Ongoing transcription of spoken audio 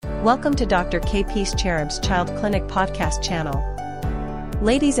Welcome to Dr. KP's Cherub's Child Clinic podcast channel.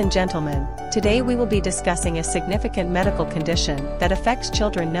 Ladies and gentlemen, today we will be discussing a significant medical condition that affects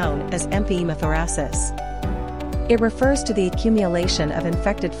children known as empyema thoracis. It refers to the accumulation of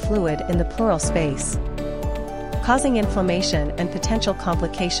infected fluid in the pleural space, causing inflammation and potential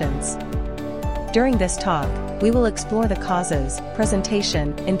complications. During this talk, we will explore the causes,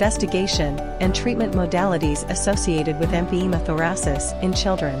 presentation, investigation, and treatment modalities associated with empyema thoracis in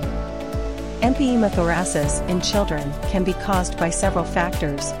children. Empyema thoracis in children can be caused by several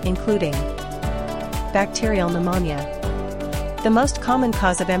factors, including bacterial pneumonia. The most common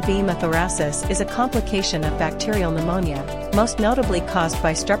cause of empyema thoracis is a complication of bacterial pneumonia, most notably caused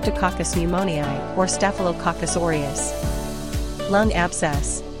by Streptococcus pneumoniae or Staphylococcus aureus. Lung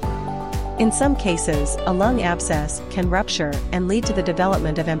abscess. In some cases, a lung abscess can rupture and lead to the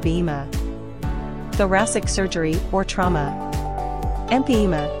development of empyema. Thoracic surgery or trauma.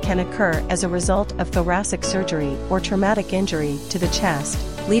 Empyema can occur as a result of thoracic surgery or traumatic injury to the chest,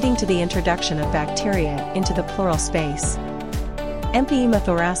 leading to the introduction of bacteria into the pleural space. Empyema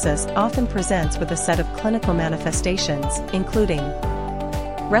thoracis often presents with a set of clinical manifestations, including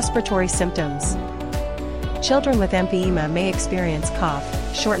respiratory symptoms. Children with empyema may experience cough,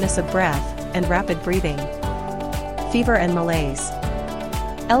 shortness of breath, and rapid breathing. Fever and malaise.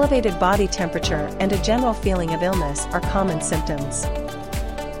 Elevated body temperature and a general feeling of illness are common symptoms.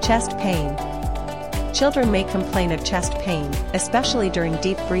 Chest pain. Children may complain of chest pain, especially during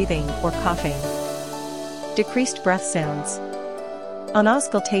deep breathing or coughing. Decreased breath sounds. On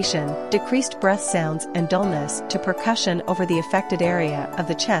auscultation, decreased breath sounds and dullness to percussion over the affected area of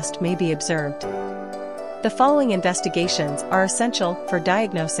the chest may be observed. The following investigations are essential for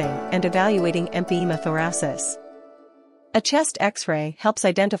diagnosing and evaluating empyema thoracis. A chest X-ray helps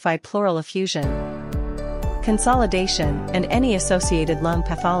identify pleural effusion, consolidation, and any associated lung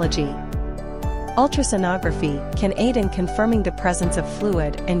pathology. Ultrasonography can aid in confirming the presence of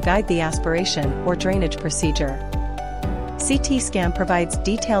fluid and guide the aspiration or drainage procedure. CT scan provides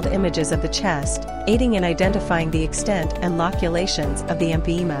detailed images of the chest, aiding in identifying the extent and loculations of the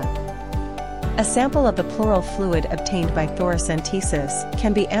empyema. A sample of the pleural fluid obtained by thoracentesis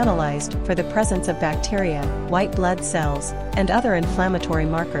can be analyzed for the presence of bacteria, white blood cells, and other inflammatory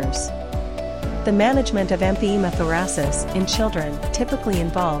markers. The management of empyema thoracis in children typically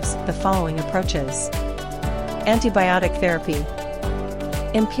involves the following approaches. Antibiotic therapy.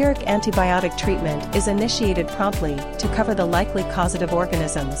 Empiric antibiotic treatment is initiated promptly to cover the likely causative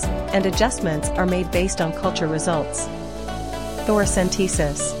organisms, and adjustments are made based on culture results.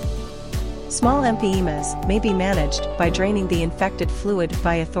 Thoracentesis. Small empyemas may be managed by draining the infected fluid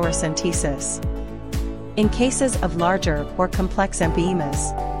via thoracentesis. In cases of larger or complex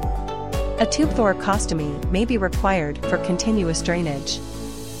empyemas, a tube thoracostomy may be required for continuous drainage.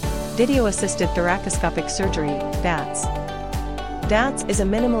 Video-assisted thoracoscopic surgery, VATS. VATS is a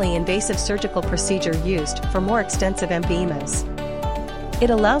minimally invasive surgical procedure used for more extensive empyemas. It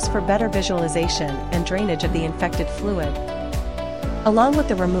allows for better visualization and drainage of the infected fluid, along with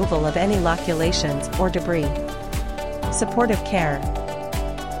the removal of any loculations or debris. Supportive care.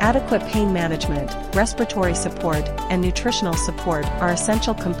 Adequate pain management, respiratory support, and nutritional support are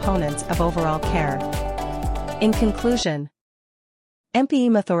essential components of overall care. In conclusion,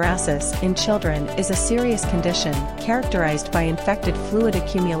 empyema thoracis in children is a serious condition characterized by infected fluid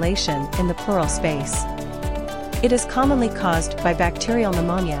accumulation in the pleural space. It is commonly caused by bacterial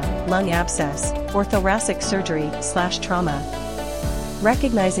pneumonia, lung abscess, or thoracic surgery/trauma.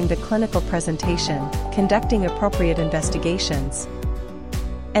 Recognizing the clinical presentation, conducting appropriate investigations,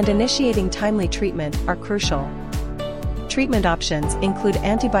 and initiating timely treatment are crucial. Treatment options include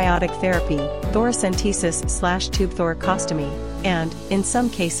antibiotic therapy, thoracentesis/tube thoracostomy, and, in some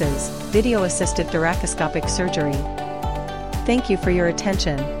cases, video-assisted thoracoscopic surgery. Thank you for your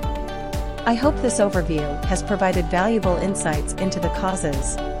attention. I hope this overview has provided valuable insights into the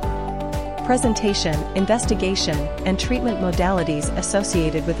causes, presentation, investigation, and treatment modalities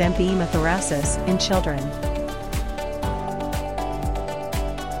associated with empyema thoracis in children.